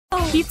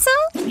pizza?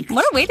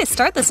 What a way to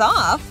start this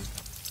off.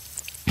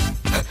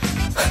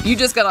 You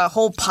just got a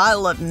whole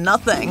pile of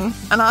nothing,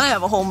 and I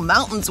have a whole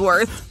mountain's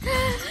worth.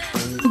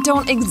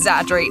 Don't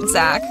exaggerate,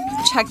 Zach.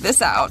 Check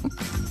this out.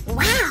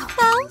 Wow.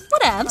 Well,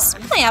 whatevs.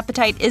 My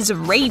appetite is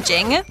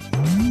raging.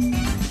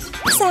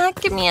 Zach,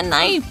 give me a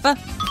knife.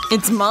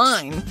 It's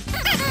mine.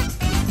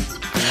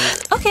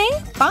 Okay,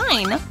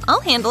 fine.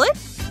 I'll handle it.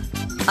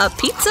 A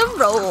pizza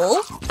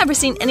roll. Ever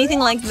seen anything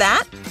like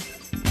that?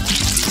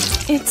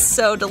 It's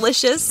so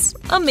delicious.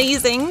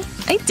 Amazing.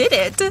 I did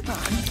it.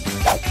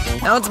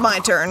 Now it's my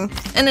turn.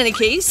 In any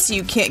case,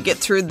 you can't get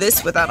through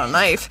this without a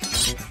knife.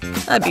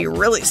 That'd be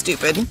really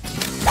stupid.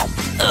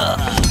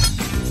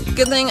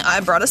 Good thing I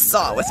brought a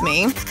saw with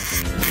me.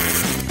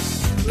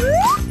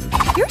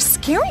 You're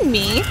scaring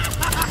me.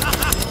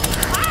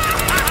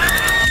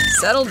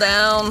 Settle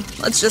down.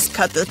 Let's just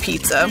cut the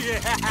pizza.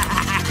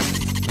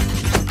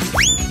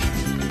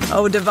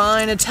 Oh,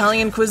 divine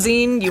Italian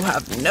cuisine, you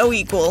have no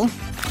equal.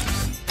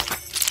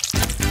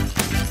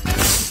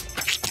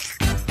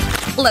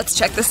 Let's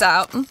check this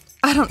out.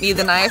 I don't need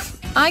the knife.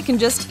 I can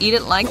just eat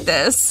it like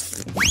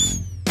this.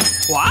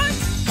 What?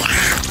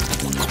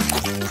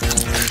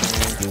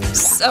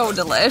 So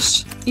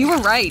delish. You were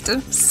right.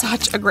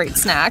 Such a great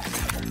snack.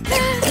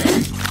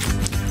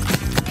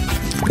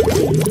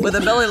 With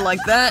a belly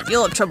like that,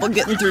 you'll have trouble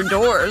getting through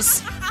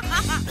doors.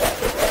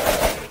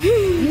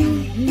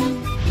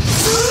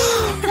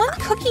 One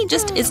cookie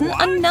just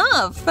isn't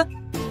enough.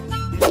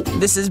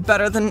 This is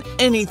better than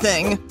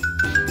anything.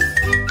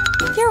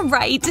 You're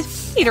right.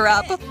 Eat her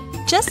up.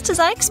 Just as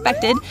I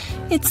expected.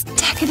 It's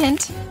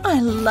decadent. I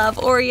love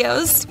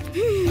Oreos.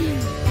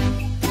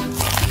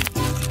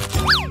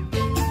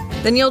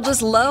 Then you'll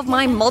just love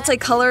my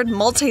multicolored,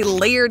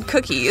 multi-layered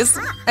cookies.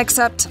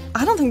 Except,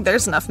 I don't think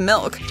there's enough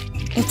milk.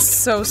 It's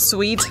so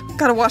sweet.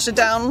 Gotta wash it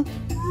down.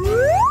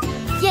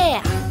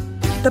 Yeah.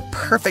 The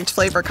perfect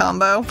flavor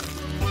combo.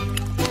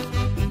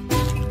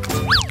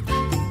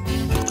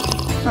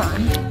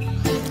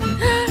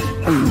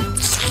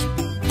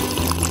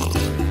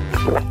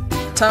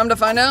 Time to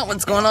find out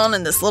what's going on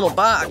in this little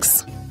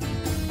box.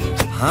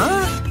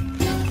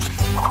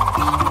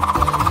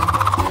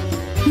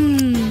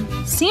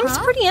 Seems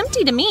pretty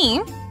empty to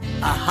me.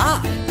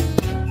 Aha!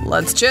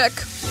 Let's check.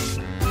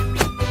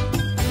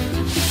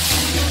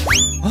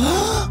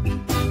 Wow!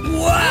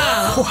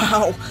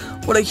 Wow,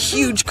 what a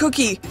huge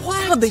cookie.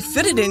 How'd they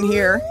fit it in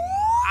here?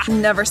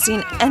 Never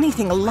seen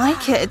anything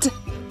like it.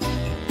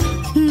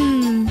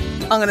 I'm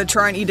gonna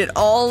try and eat it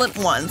all at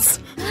once.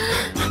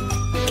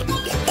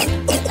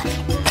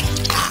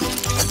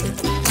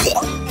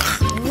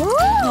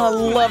 I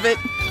love it.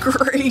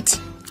 Great.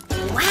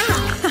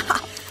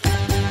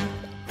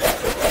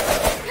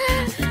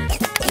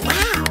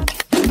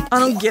 I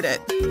don't get it.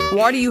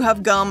 Why do you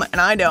have gum and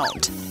I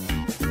don't?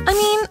 I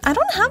mean, I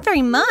don't have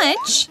very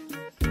much.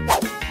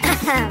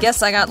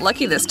 Guess I got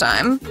lucky this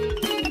time.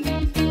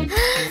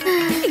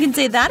 You can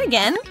say that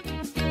again.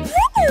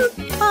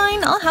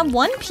 Fine, I'll have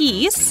one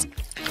piece.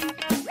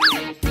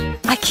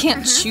 I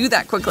can't chew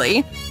that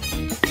quickly.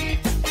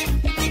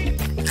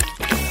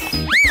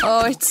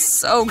 Oh, it's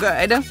so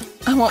good.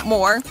 I want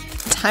more.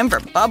 Time for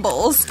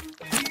bubbles.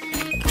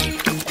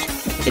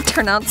 It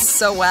turned out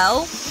so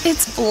well.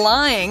 It's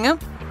flying.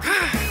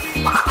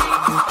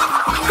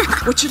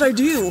 What should I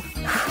do?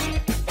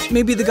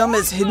 Maybe the gum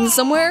is hidden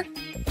somewhere?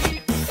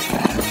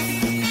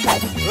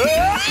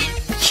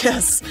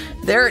 Yes,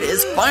 there it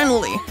is,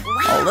 finally.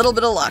 A little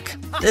bit of luck.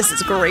 This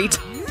is great.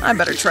 I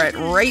better try it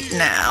right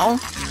now.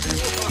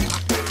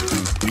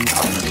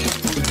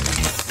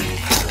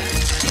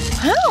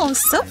 Wow,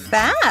 so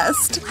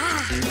fast.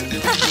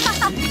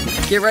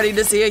 Get ready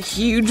to see a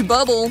huge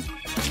bubble.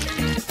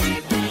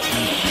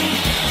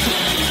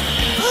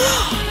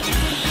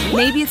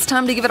 Maybe it's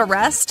time to give it a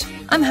rest.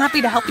 I'm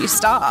happy to help you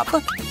stop.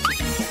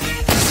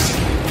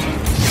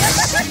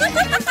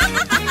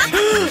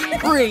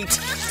 Great.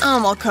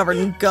 I'm all covered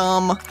in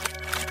gum.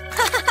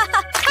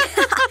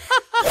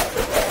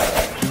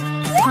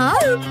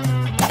 Huh?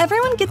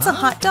 Everyone gets a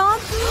hot dog?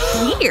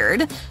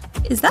 Weird.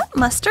 Is that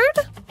mustard?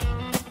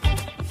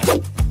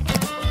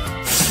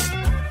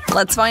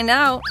 Let's find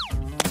out.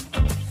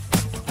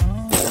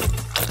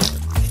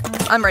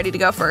 I'm ready to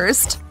go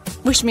first.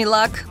 Wish me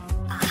luck.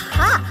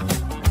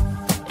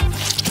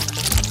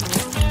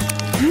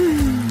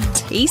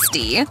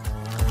 Tasty.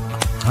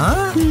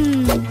 Huh?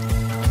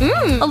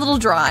 A little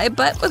dry,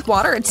 but with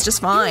water it's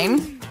just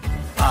fine.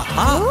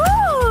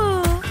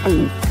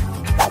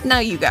 Now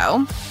you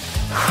go.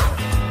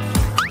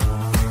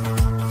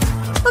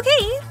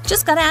 Okay,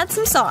 just gotta add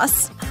some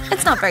sauce.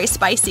 It's not very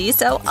spicy,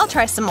 so I'll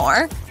try some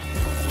more.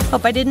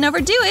 Hope I didn't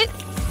overdo it.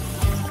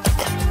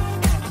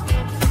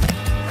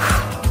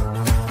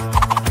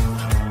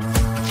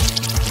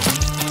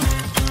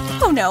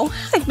 Oh no,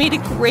 I've made a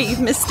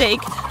grave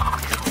mistake.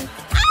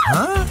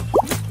 Huh?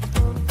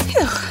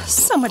 Phew,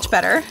 so much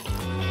better.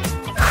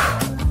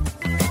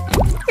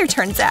 Your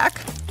turn, Zach.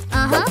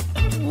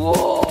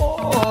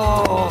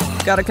 Whoa!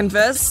 Gotta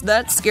confess,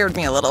 that scared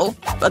me a little.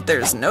 But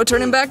there's no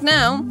turning back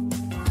now.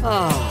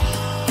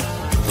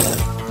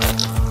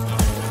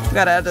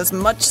 Gotta add as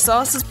much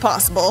sauce as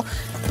possible,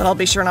 but I'll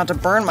be sure not to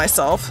burn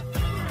myself.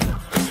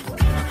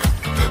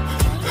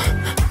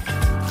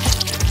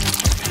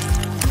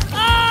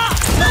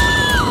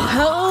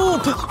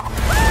 Help!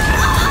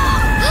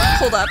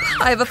 Hold up,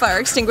 I have a fire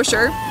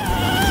extinguisher.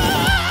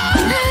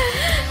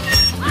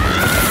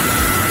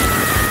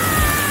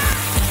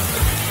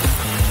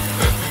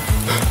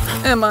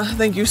 Emma,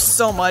 thank you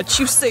so much.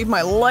 You saved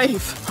my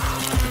life.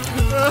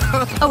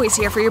 Always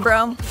here for you,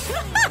 bro.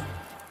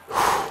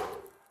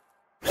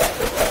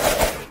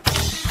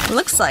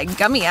 Looks like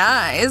gummy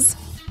eyes.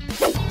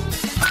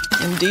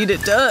 Indeed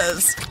it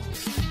does.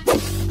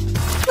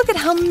 Look at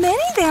how many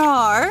there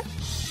are.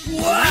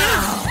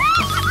 Wow!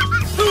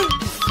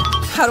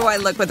 How do I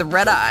look with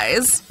red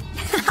eyes?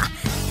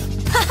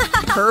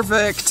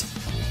 Perfect.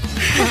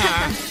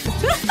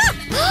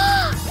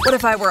 What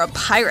if I were a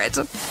pirate?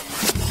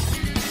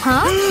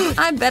 Huh?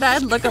 I bet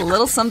I'd look a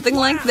little something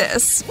like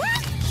this.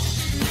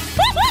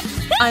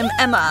 I'm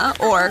Emma,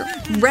 or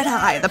Red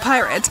Eye the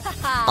Pirate.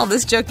 All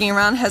this joking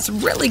around has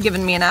really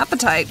given me an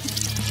appetite.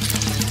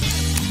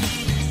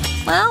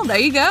 Well, there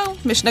you go.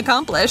 Mission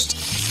accomplished.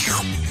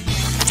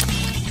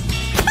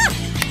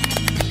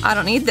 I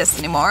don't need this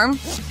anymore.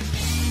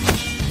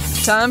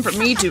 Time for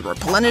me to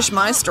replenish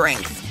my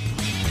strength.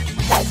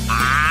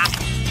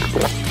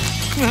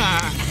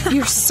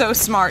 You're so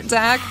smart,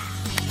 Zach.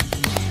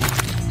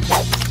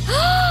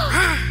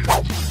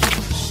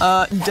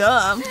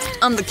 Duh.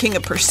 I'm the king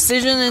of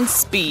precision and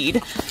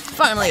speed.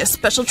 Finally, a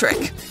special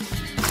trick.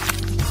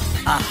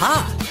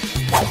 Aha!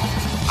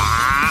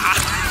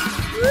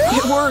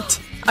 It worked.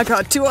 I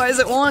caught two eyes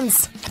at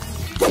once.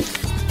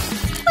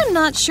 I'm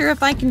not sure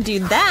if I can do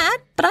that,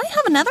 but I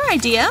have another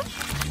idea.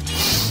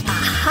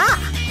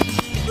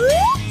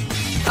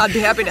 I'd be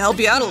happy to help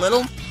you out a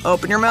little.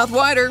 Open your mouth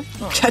wider.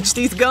 Catch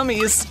these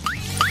gummies.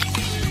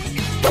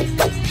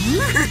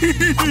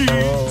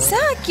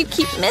 Zach, you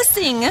keep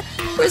missing.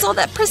 Where's all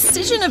that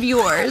precision of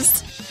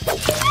yours?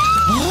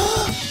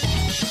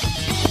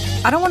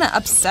 I don't want to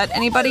upset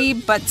anybody,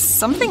 but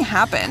something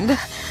happened.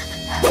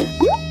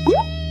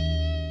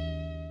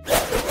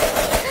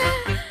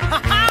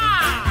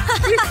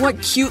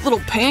 What cute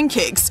little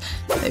pancakes.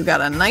 They've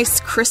got a nice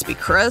crispy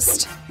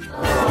crust.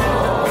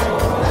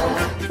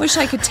 Wish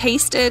I could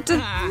taste it.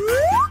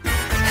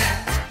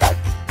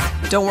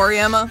 Don't worry,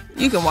 Emma.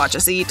 You can watch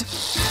us eat.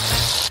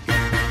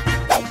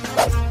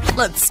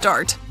 Let's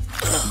start.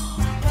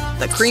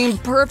 The cream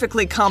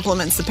perfectly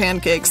complements the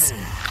pancakes.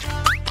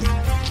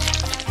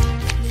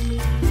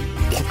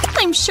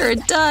 I'm sure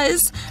it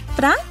does,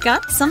 but I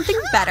got something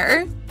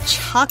better.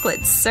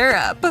 Chocolate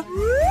syrup.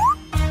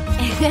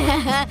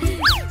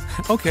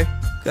 Okay.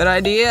 Good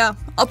idea.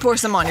 I'll pour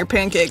some on your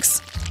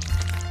pancakes.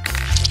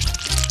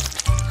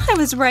 I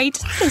was right.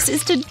 This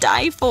is to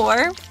die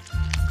for.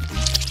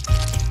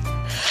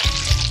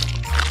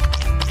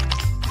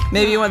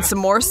 Maybe you want some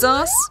more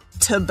sauce?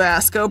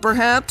 Tabasco,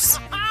 perhaps?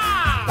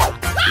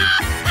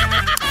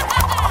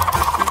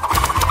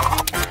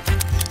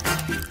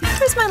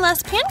 Here's my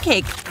last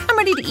pancake. I'm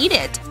ready to eat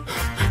it.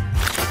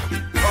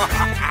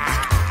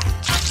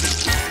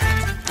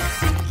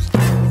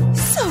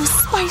 So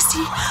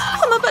spicy.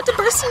 I'm about to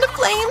burst into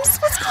flames.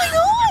 What's going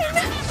on?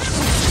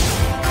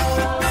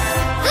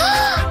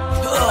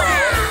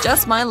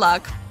 Just my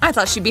luck. I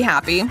thought she'd be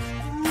happy.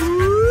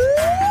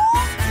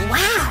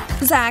 Wow.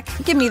 Zach,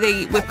 give me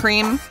the whipped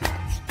cream.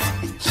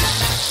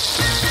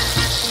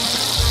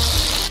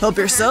 Help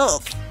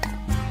yourself.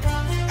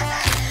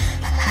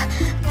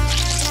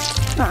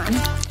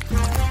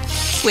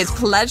 With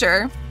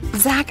pleasure.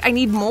 Zach, I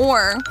need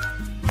more.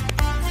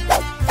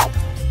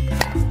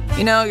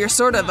 You know, you're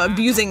sort of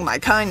abusing my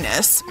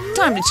kindness.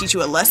 Time to teach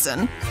you a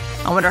lesson.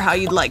 I wonder how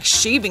you'd like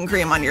shaving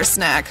cream on your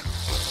snack.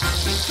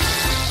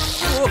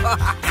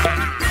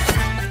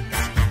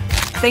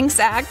 Thanks,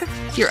 Zach.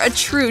 You're a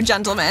true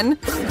gentleman.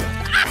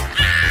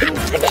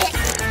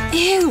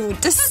 Ew,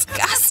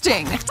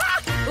 disgusting.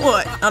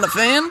 What, not a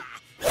fan?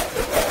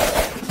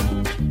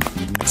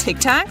 Tic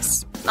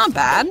Tacs? Not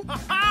bad.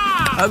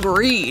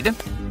 Agreed.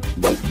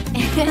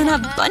 And a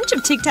bunch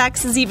of Tic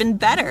Tacs is even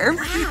better.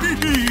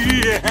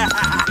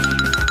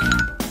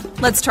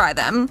 Let's try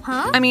them.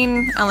 Huh? I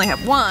mean, I only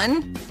have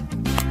one.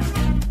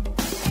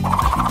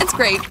 It's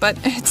great, but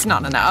it's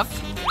not enough.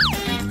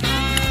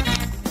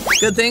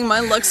 Good thing my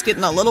luck's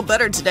getting a little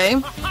better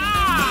today.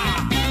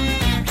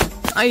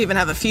 I even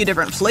have a few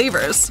different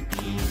flavors.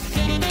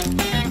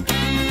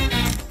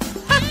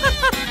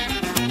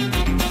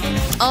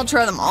 I'll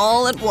try them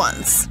all at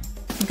once.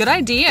 Good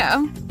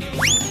idea.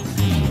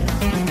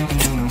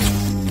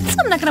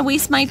 I'm not gonna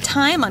waste my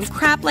time on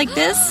crap like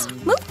this.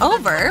 Move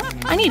over.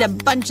 I need a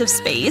bunch of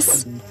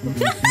space.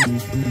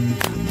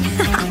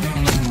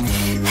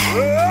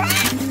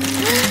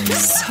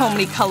 So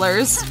many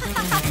colors.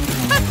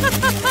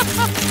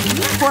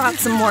 Pour out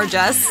some more,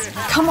 Jess.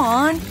 Come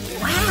on.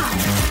 Wow.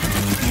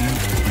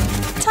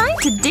 Time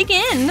to dig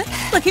in.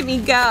 Look at me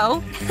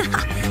go.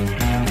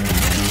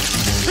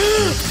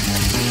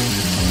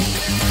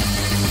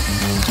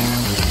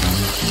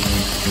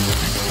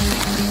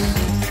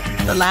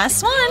 The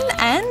last one,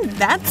 and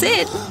that's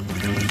it.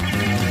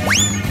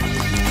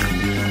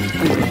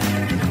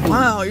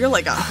 Wow, you're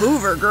like a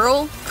Hoover,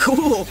 girl.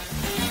 Cool.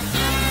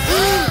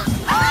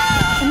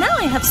 And now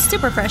I have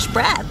super fresh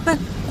breath.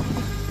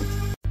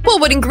 Well,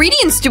 what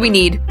ingredients do we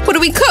need? What do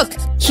we cook?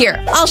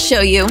 Here, I'll show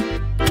you.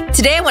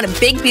 Today I want a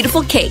big,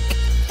 beautiful cake.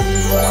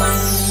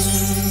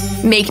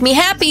 Make me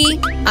happy.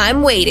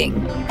 I'm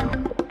waiting.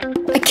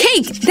 A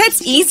cake!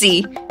 That's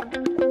easy.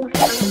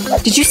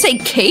 Did you say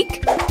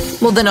cake?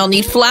 Well, then I'll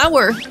need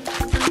flour.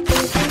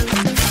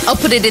 I'll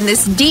put it in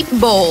this deep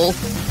bowl.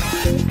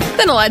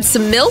 Then I'll add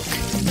some milk.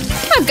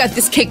 I've got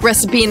this cake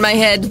recipe in my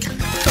head.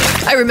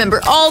 I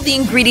remember all the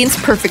ingredients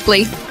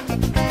perfectly.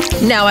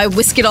 Now I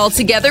whisk it all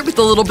together with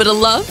a little bit of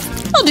love.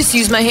 I'll just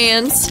use my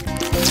hands.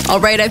 All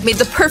right, I've made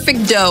the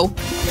perfect dough.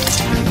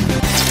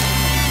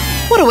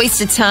 What a waste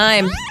of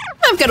time.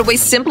 I've got a way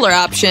simpler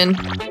option.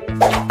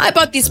 I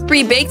bought these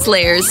pre-baked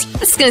layers.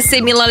 This is gonna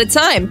save me a lot of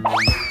time.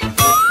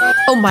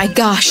 Oh my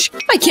gosh,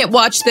 I can't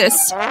watch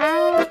this.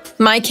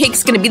 My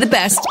cake's gonna be the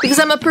best because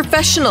I'm a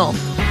professional.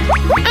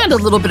 Add a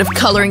little bit of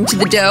coloring to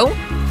the dough.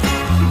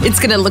 It's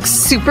gonna look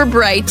super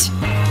bright.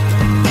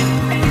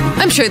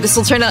 I'm sure this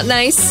will turn out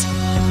nice.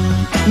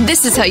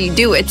 This is how you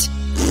do it.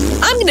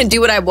 I'm gonna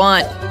do what I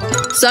want.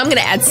 So I'm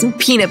gonna add some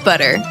peanut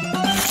butter.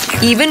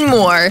 Even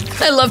more.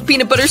 I love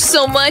peanut butter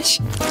so much.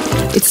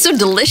 It's so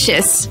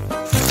delicious.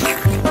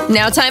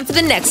 Now time for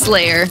the next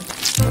layer.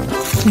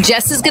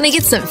 Jess is gonna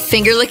get some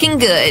finger-licking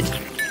good.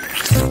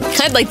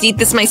 I'd like to eat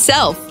this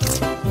myself.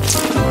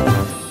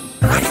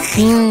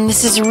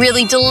 This is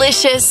really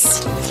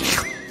delicious.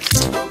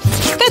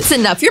 That's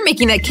enough. You're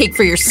making that cake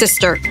for your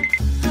sister.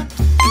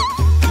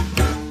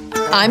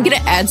 I'm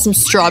gonna add some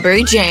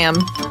strawberry jam,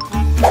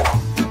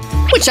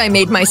 which I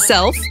made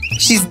myself.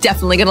 She's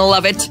definitely gonna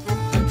love it.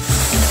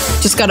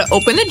 Just gotta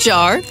open the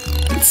jar.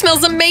 It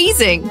smells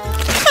amazing.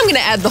 I'm gonna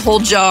add the whole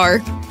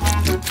jar.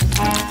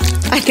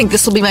 I think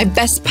this will be my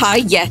best pie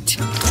yet.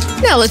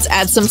 Now let's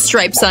add some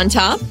stripes on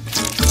top.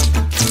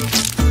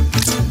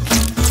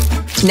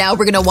 Now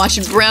we're gonna wash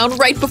it brown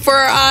right before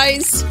our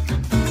eyes.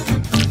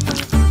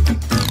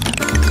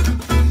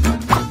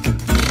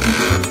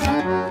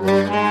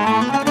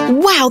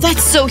 Wow,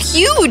 that's so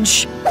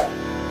huge!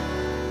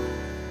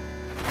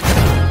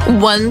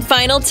 One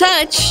final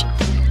touch.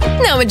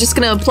 Now I'm just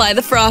gonna apply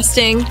the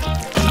frosting.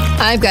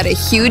 I've got a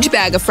huge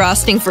bag of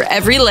frosting for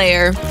every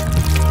layer.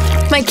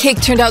 My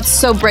cake turned out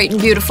so bright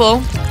and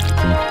beautiful.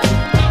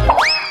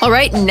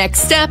 Alright,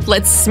 next step,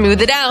 let's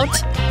smooth it out.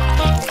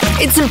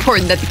 It's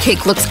important that the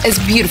cake looks as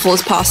beautiful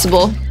as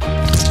possible.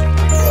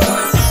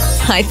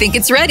 I think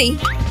it's ready.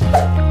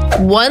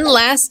 One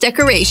last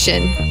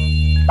decoration.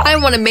 I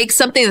want to make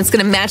something that's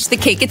going to match the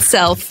cake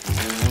itself.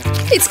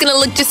 It's going to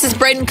look just as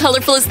bright and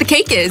colorful as the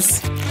cake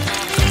is.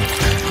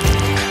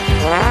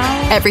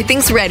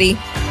 Everything's ready.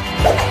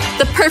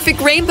 The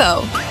perfect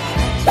rainbow.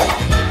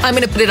 I'm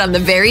going to put it on the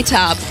very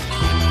top.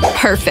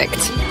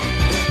 Perfect.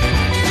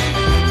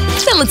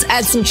 Then let's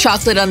add some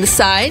chocolate on the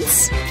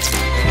sides.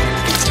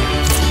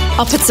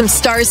 I'll put some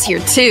stars here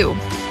too.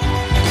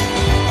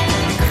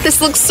 This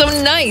looks so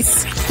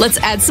nice. Let's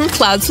add some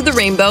clouds for the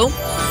rainbow.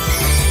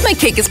 My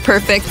cake is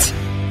perfect.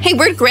 Hey,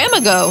 where'd Grandma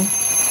go?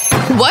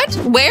 What?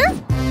 Where?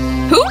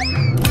 Who?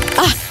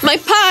 Ah, my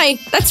pie!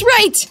 That's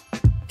right!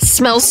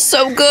 Smells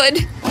so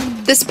good.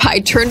 This pie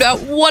turned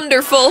out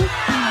wonderful.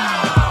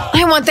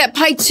 I want that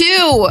pie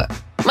too.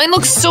 Mine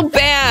looks so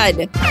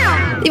bad.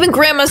 Even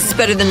Grandma's is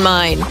better than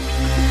mine.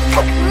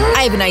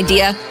 I have an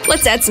idea.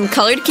 Let's add some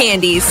colored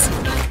candies.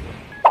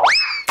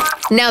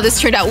 Now this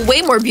turned out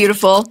way more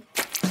beautiful.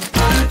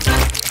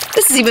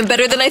 This is even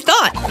better than I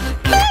thought.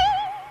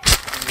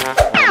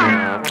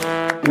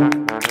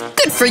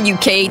 Good for you,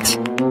 Kate.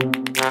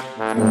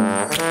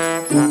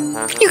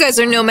 You guys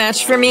are no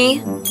match for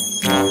me.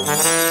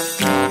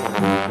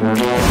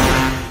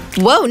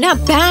 Whoa,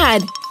 not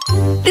bad.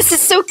 This is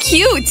so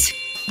cute.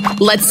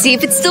 Let's see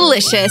if it's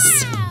delicious.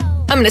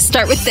 I'm gonna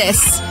start with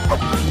this.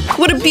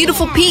 What a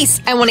beautiful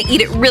piece. I want to eat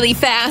it really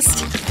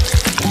fast.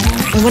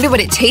 I wonder what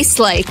it tastes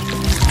like.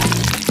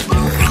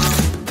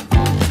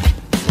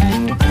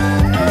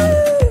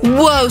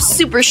 Whoa,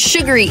 super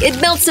sugary.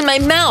 It melts in my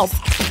mouth.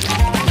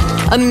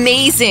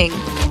 Amazing.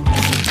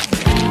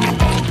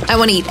 I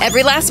want to eat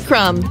every last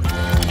crumb.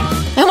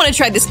 I want to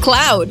try this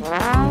cloud.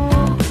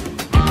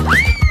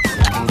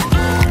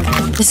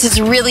 This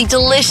is really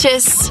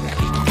delicious.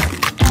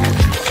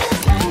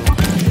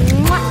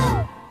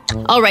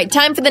 All right,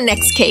 time for the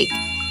next cake.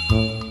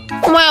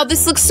 Wow,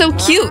 this looks so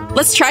cute.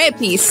 Let's try a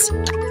piece.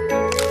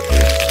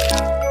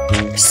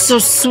 So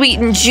sweet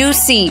and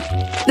juicy.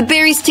 The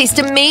berries taste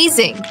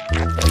amazing.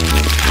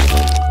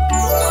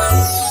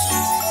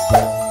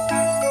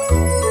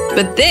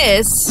 But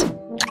this…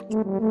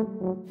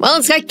 well,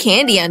 it's got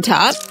candy on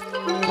top.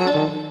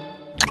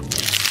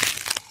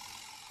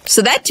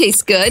 So that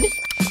tastes good.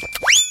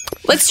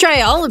 Let's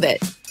try all of it.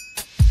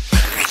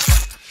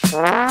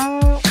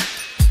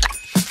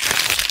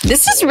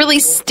 This is really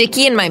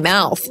sticky in my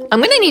mouth. I'm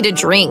gonna need a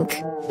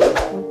drink.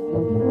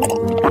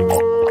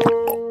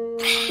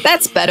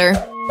 That's better.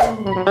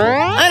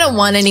 I don't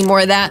want any more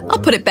of that. I'll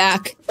put it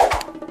back.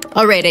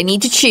 All right, I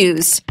need to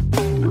choose.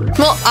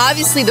 Well,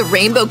 obviously the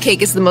rainbow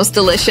cake is the most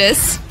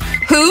delicious.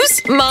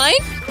 Whose? Mine?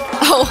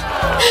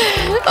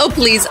 Oh,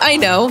 please, I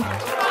know.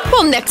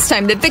 Well, next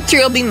time the victory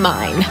will be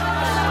mine.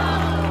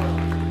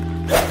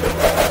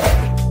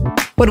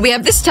 What do we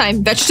have this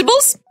time?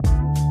 Vegetables?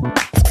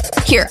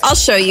 Here, I'll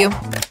show you.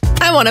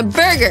 I want a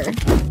burger.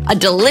 A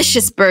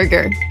delicious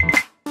burger.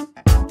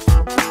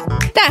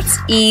 That's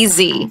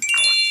easy.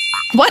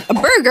 What? A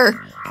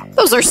burger?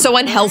 Those are so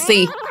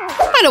unhealthy.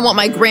 I don't want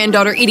my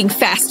granddaughter eating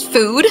fast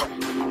food.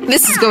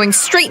 This is going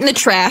straight in the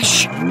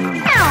trash.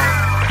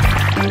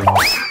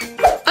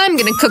 I'm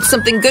gonna cook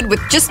something good with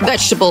just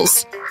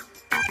vegetables.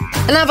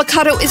 An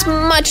avocado is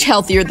much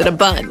healthier than a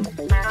bun.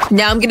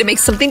 Now I'm gonna make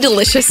something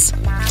delicious.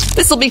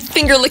 This'll be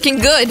finger-licking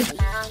good.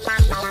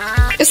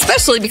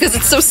 Especially because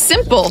it's so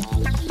simple.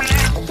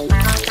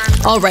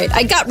 All right,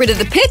 I got rid of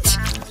the pit.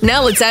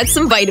 Now let's add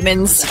some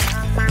vitamins.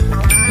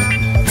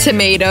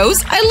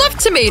 Tomatoes. I love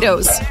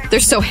tomatoes. They're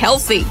so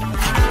healthy.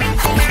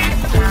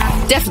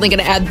 Definitely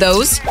gonna add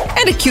those.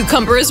 And a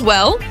cucumber as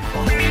well.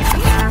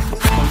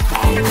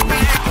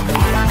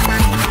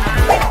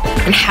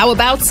 And how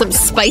about some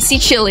spicy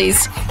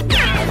chilies?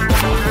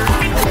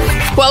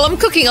 While I'm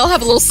cooking, I'll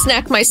have a little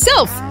snack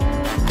myself.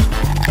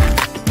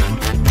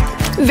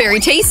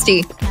 Very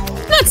tasty.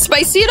 Not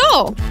spicy at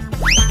all.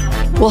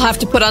 We'll have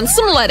to put on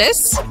some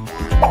lettuce.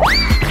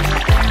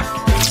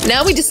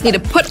 Now we just need to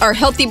put our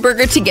healthy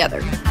burger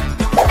together.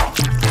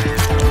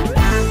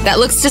 That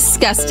looks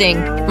disgusting.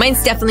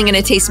 Mine's definitely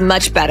gonna taste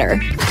much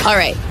better. All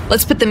right,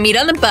 let's put the meat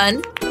on the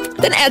bun,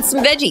 then add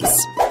some veggies.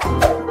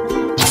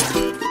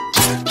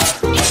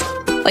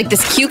 Like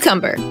this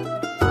cucumber.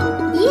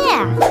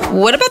 Yeah.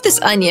 What about this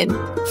onion?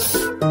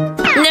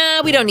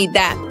 Nah, we don't need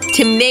that.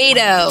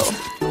 Tomato.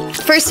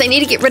 First, I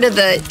need to get rid of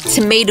the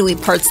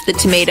tomatoey parts of the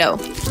tomato.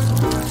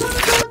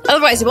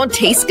 Otherwise, it won't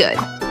taste good.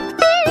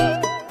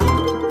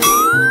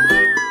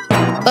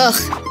 Ugh,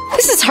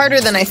 this is harder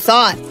than I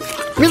thought.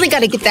 Really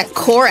gotta get that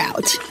core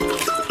out.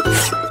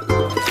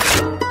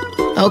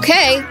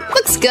 Okay,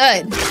 looks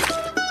good.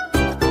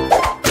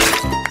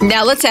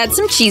 Now let's add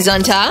some cheese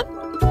on top.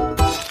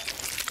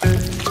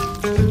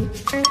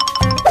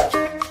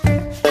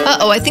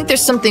 Uh-oh, I think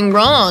there's something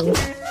wrong.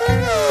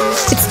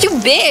 It's too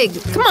big.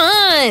 Come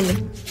on.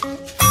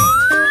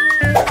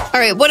 All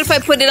right, what if I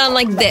put it on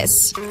like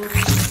this?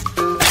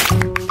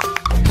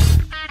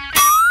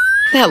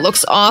 That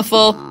looks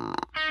awful.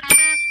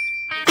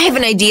 I have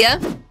an idea.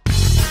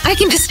 I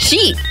can just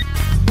cheat.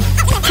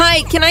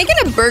 Hi, can I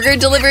get a burger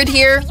delivered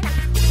here?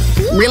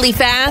 Really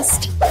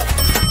fast?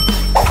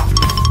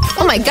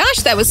 Oh my gosh,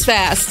 that was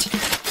fast.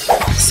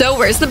 So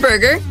where's the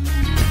burger?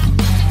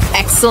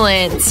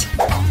 Excellent.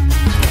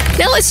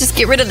 Now let's just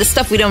get rid of the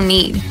stuff we don't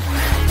need.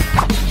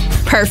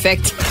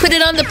 Perfect. Put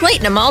it on the plate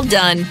and I'm all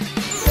done.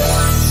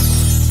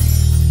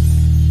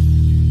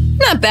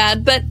 Not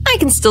bad, but I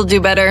can still do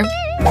better.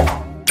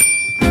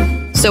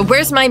 So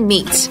where's my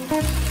meat?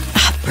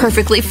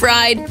 Perfectly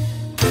fried.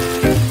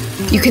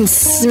 You can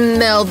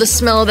smell the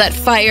smell of that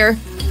fire.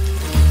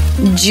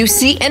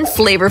 Juicy and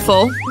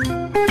flavorful.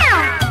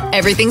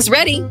 Everything's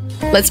ready.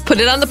 Let's put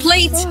it on the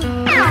plate.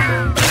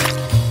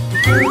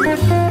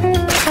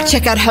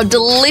 Check out how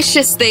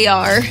delicious they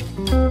are.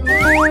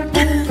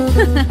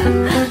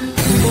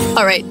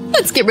 All right,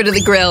 let's get rid of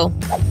the grill.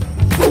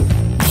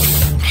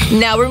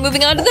 Now we're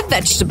moving on to the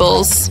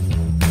vegetables.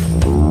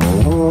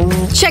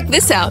 Check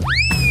this out.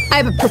 I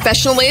have a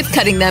professional way of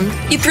cutting them.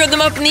 You throw them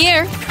up in the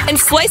air and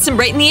slice them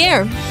right in the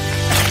air.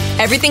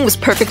 Everything was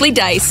perfectly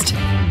diced.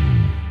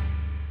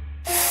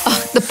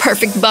 Oh, the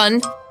perfect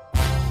bun.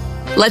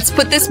 Let's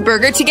put this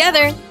burger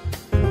together.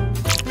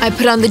 I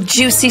put on the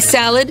juicy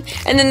salad,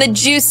 and then the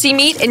juicy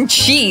meat and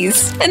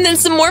cheese, and then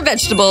some more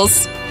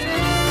vegetables.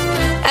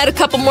 Add a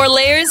couple more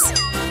layers,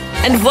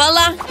 and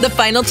voila, the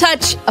final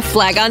touch, a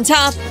flag on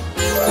top.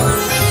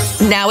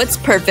 Now it's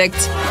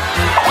perfect.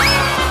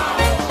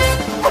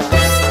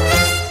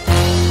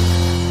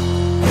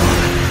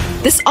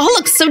 This all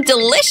looks so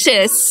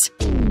delicious!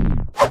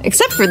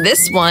 Except for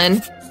this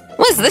one.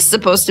 What is this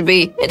supposed to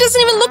be? It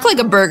doesn't even look like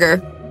a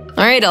burger.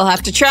 All right, I'll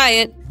have to try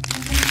it.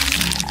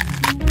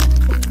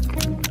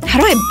 How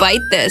do I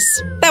bite this?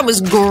 That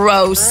was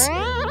gross.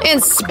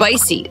 And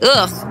spicy.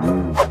 Ugh.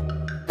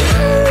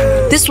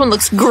 This one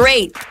looks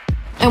great.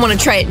 I want to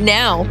try it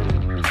now.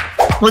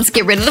 Let's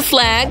get rid of the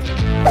flag.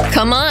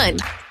 Come on.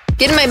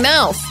 Get in my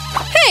mouth.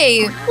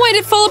 Hey, why'd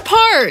it fall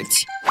apart?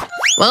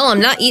 Well, I'm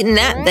not eating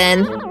that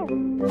then.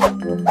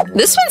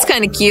 This one's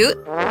kind of cute.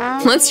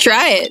 Let's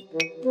try it.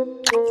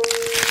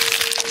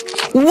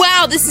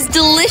 Wow, this is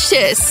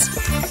delicious.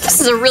 This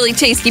is a really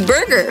tasty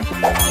burger.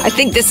 I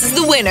think this is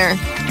the winner.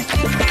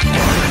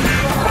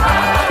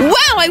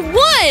 Wow, I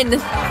won!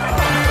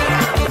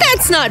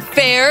 That's not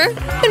fair.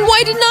 And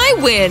why didn't I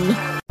win?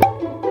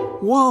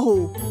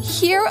 Whoa,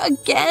 here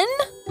again?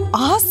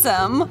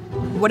 Awesome.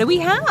 What do we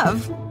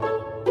have?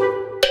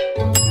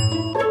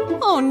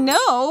 Oh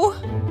no.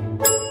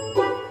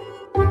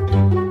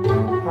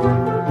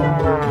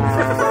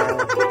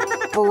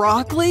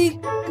 Broccoli?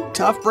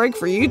 Tough break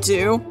for you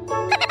two.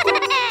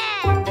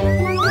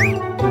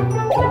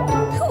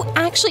 Who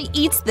actually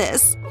eats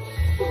this?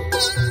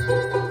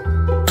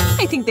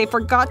 I think they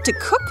forgot to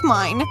cook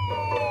mine.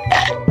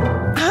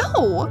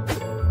 Ow!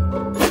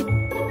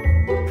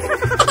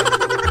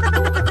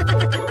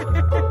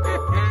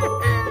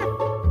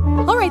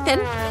 Alright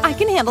then, I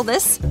can handle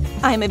this.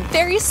 I'm a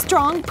very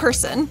strong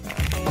person.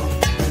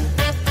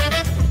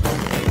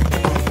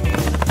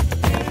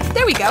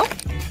 There we go.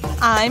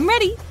 I'm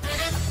ready.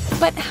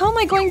 But how am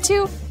I going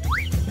to…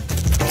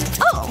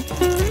 Oh!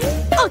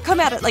 I'll come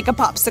at it like a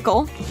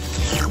popsicle.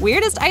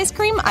 Weirdest ice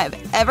cream I've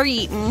ever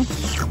eaten.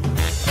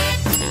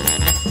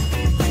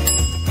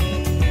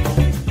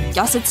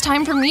 Guess it's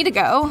time for me to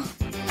go.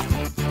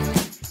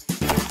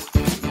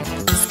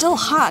 Still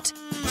hot.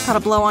 Gotta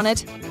blow on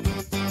it.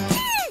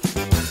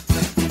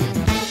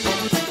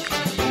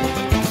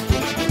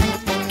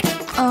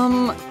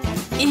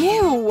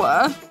 Ew.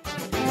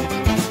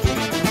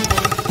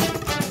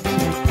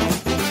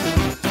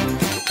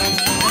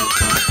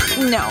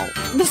 No,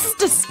 this is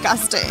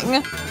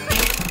disgusting.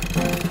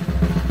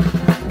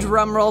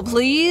 Drum roll,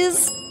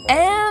 please.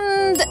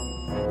 And…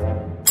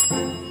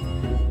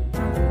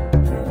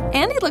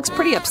 Andy looks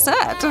pretty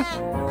upset.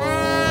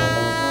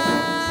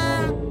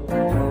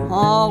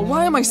 Oh,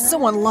 why am I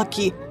so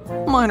unlucky?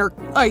 Mine are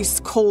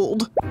ice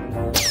cold.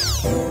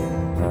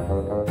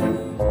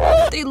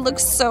 They look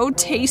so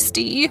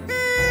tasty.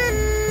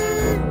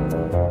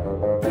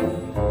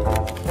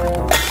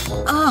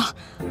 Ah,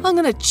 I'm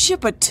gonna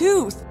chip a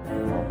tooth.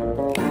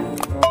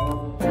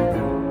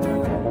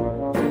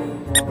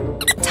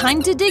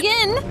 Time to dig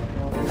in.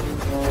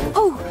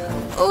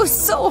 Oh,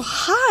 so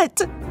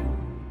hot.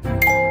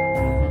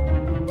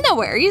 No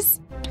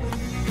worries.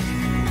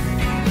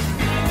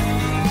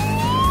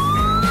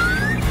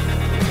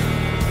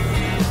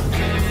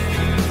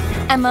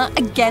 Emma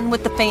again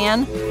with the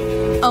fan.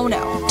 Oh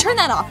no, turn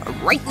that off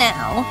right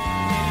now.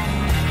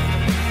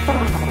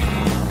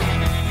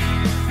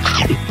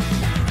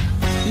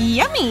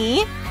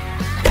 Yummy!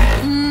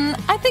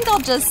 I think I'll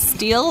just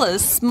steal a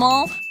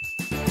small…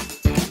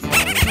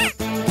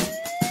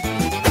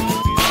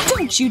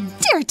 Don't you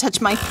dare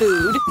touch my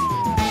food!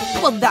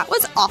 Well, that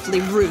was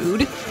awfully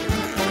rude.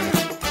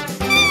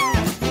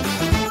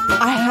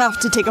 I have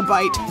to take a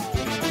bite.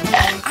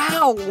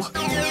 Ow!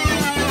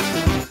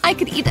 I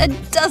could eat a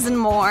dozen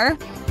more.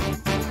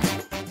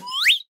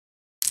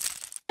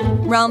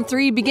 Round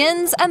 3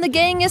 begins, and the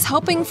gang is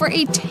hoping for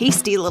a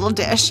tasty little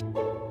dish.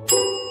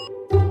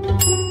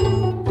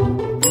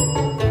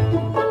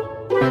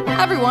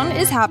 Everyone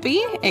is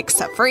happy,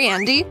 except for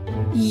Andy.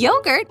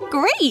 Yogurt,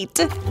 great!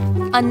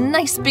 A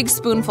nice big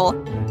spoonful.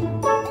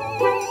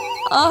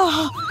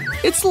 Ah,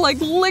 it's like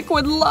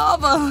liquid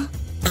lava.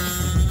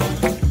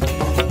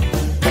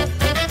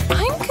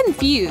 I'm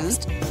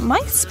confused.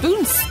 My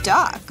spoon's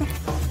stuck.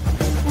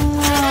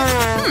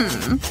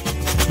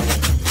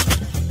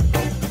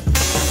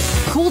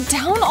 Cool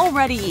down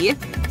already.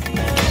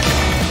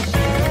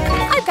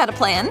 I've got a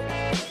plan.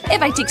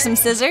 If I take some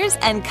scissors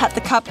and cut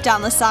the cup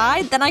down the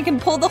side, then I can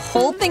pull the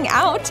whole thing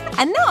out.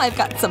 And now I've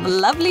got some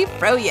lovely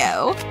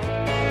froyo.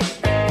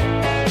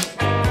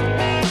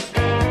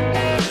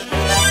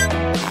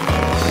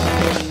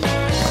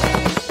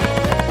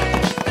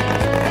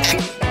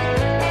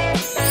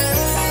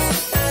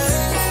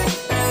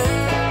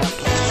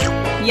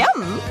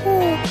 Yum!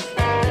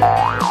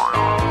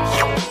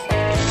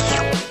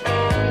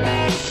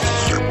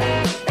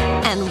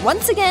 And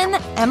once again,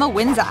 Emma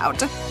wins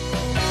out.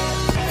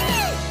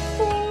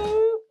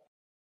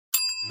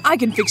 I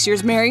can fix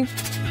yours, Mary.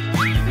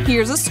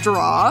 Here's a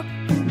straw.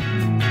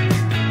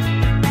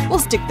 We'll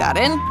stick that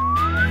in.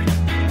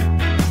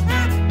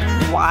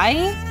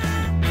 Why?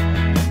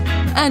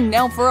 And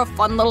now for a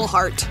fun little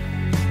heart.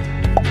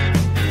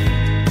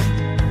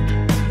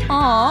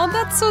 Aw,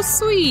 that's so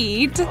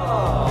sweet.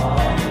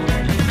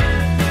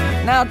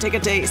 Now take a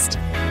taste.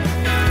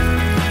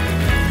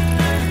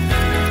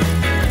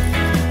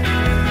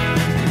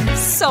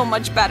 So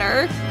much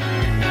better.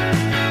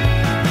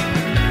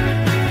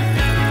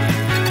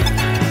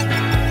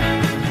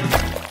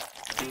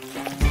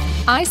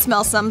 I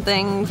smell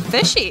something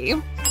fishy.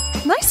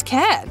 Nice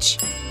catch.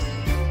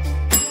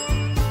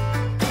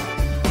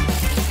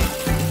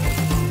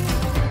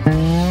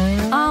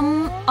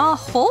 A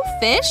whole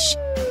fish?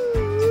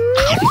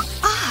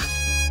 Ah,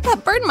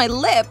 that burned my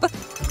lip.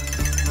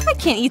 I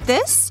can't eat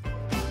this.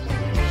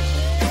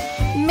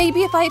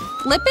 Maybe if I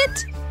flip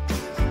it?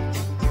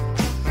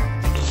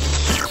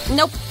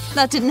 Nope,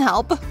 that didn't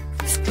help.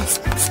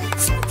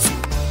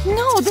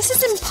 No, this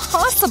is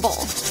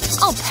impossible.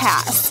 I'll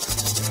pass.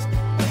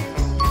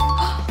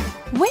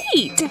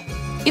 Wait!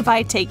 If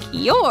I take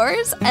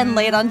yours and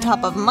lay it on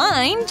top of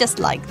mine, just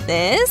like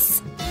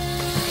this…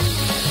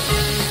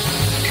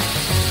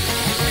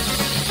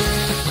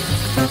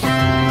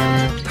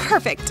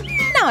 Perfect!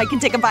 Now I can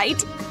take a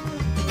bite.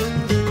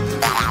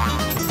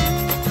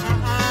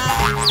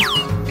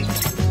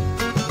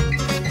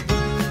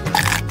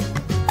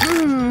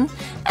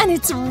 And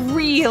it's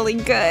really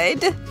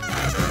good.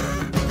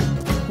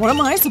 What am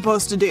I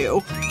supposed to do?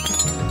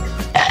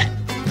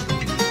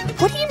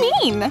 What do you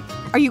mean?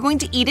 Are you going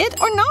to eat it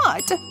or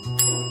not?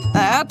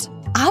 That?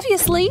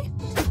 Obviously.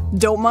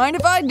 Don't mind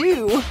if I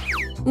do.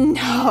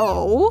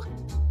 No.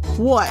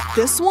 What,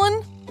 this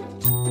one?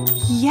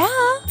 Yeah.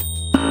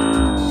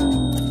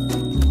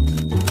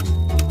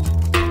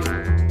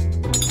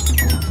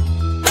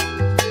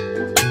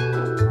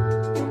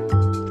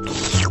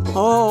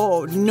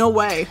 Oh, no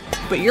way.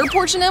 But your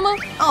portion, Emma?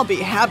 I'll be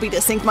happy to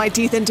sink my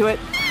teeth into it.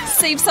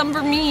 Save some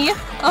for me.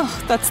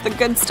 Oh, that's the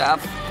good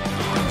stuff.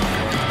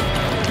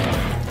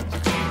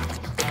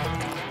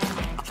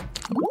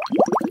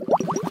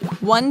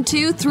 One,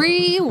 two,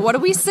 three. What do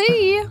we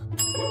see?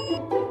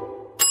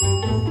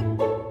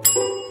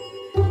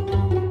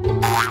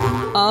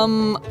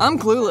 I'm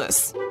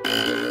clueless.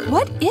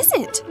 What is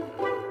it?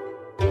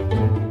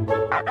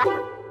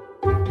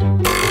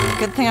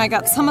 Good thing I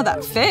got some of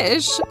that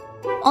fish.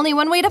 Only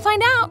one way to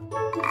find out.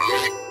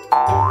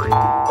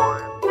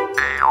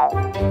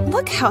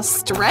 Look how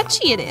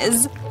stretchy it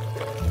is.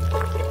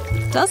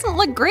 Doesn't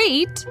look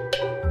great.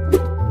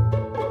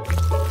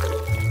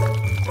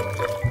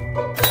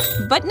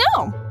 But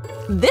no,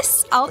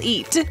 this I'll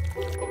eat.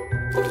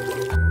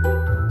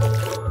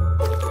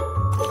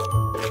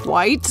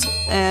 White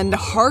and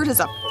hard as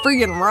a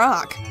friggin'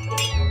 rock.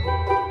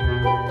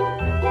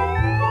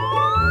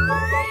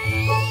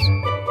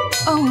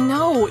 Oh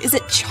no, is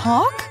it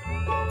chalk?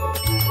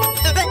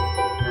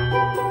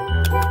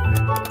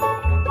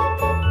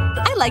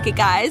 I like it,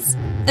 guys.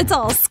 It's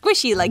all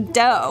squishy like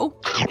dough.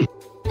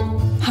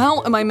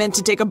 How am I meant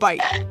to take a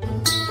bite?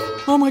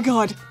 Oh my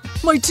god,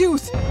 my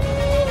tooth!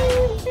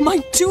 My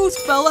tooth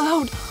fell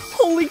out!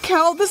 Holy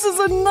cow, this is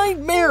a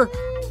nightmare!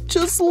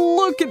 Just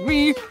look at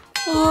me!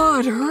 Oh,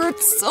 it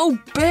hurts so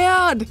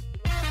bad!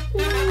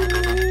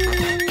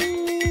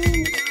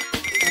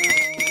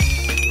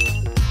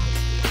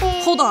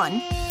 Hold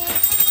on.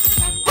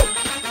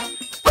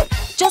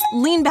 Just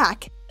lean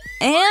back.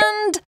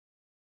 And…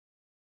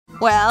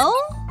 well…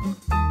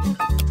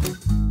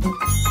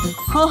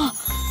 Huh,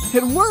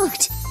 it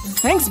worked!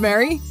 Thanks,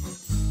 Mary!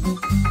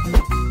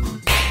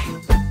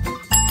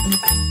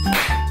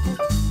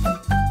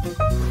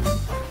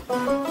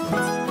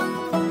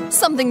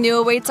 something new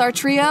awaits our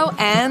trio,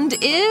 and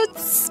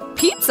it's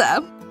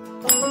pizza.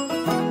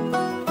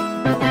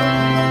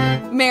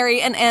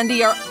 Mary and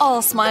Andy are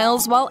all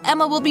smiles, while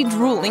Emma will be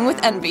drooling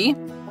with envy.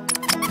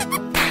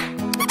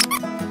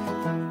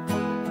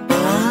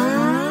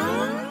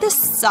 This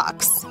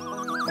sucks.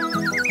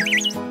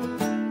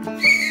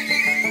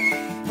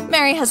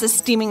 Mary has a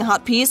steaming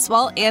hot piece,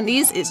 while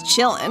Andy's is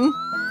chillin'.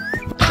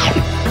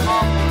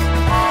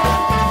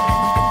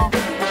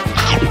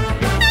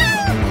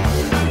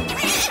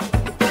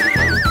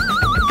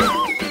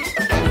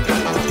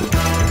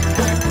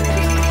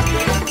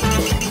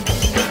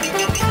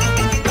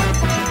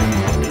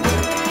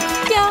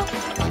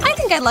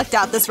 I lucked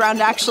out this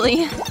round,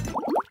 actually.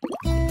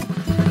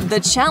 The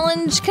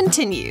challenge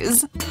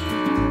continues.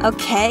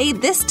 Okay,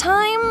 this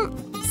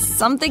time,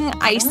 something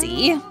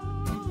icy.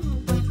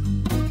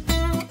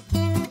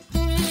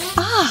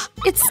 Ah,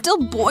 it's still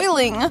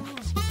boiling.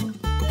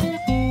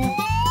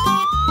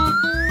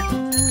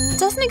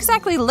 Doesn't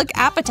exactly look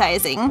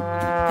appetizing.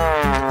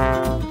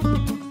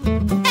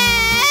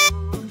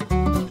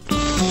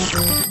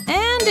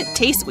 And it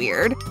tastes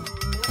weird.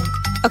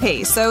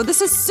 Okay, so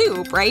this is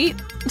soup, right?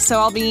 So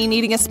I'll be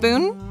needing a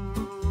spoon.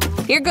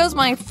 Here goes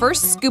my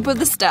first scoop of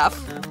the stuff.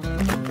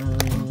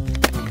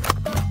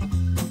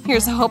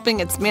 Here's hoping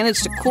it's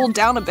managed to cool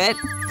down a bit.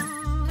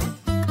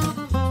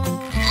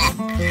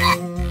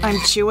 I'm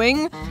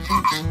chewing.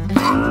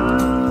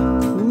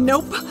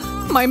 Nope,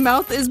 my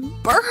mouth is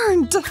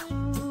burned.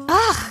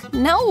 Ugh,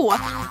 no,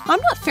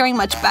 I'm not faring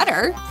much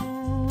better.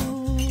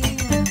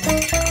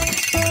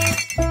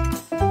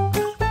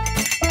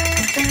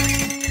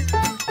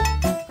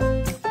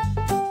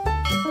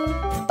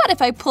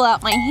 If I pull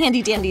out my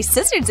handy-dandy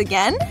scissors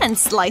again and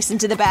slice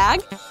into the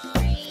bag.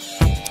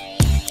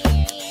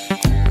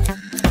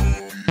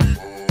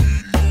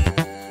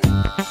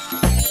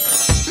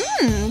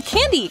 Mmm,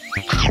 candy!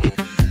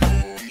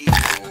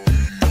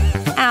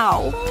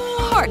 Ow,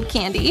 hard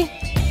candy.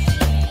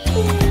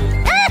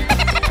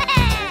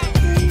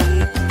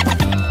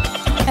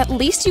 At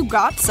least you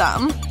got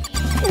some.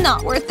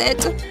 Not worth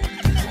it.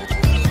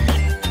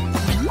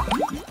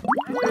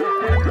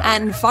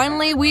 And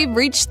finally, we've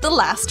reached the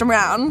last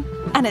round,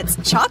 and it's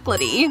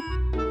chocolatey.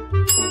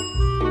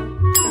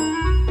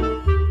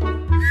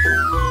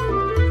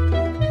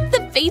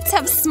 The fates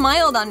have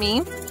smiled on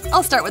me.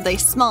 I'll start with a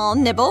small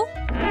nibble.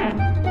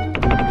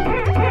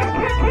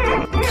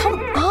 Come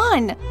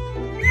on!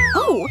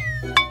 Oh!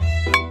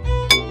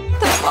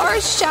 The bar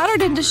is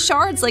shattered into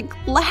shards like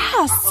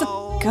glass.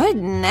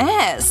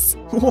 Goodness!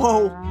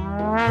 Whoa!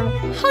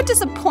 How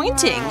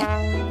disappointing.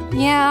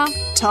 Yeah.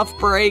 Tough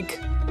break.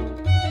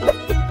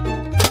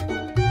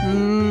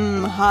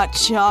 Hot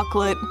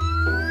chocolate.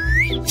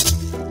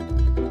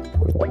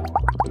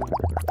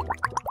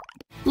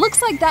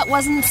 Looks like that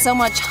wasn't so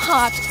much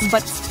hot,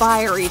 but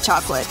fiery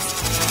chocolate.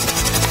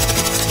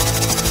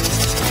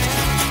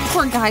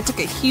 poor guy took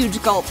a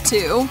huge gulp,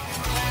 too.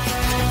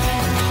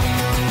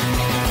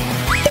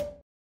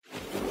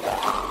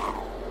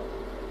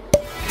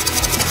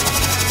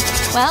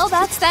 Well,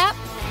 that's that.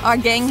 Our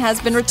gang has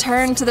been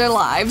returned to their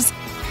lives.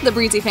 The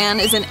breezy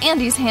fan is in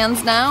Andy's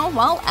hands now,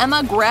 while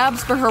Emma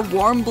grabs for her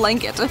warm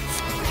blanket.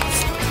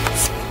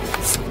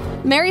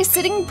 Mary's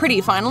sitting pretty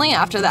finally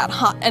after that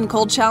hot and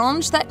cold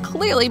challenge that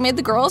clearly made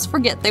the girls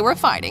forget they were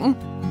fighting.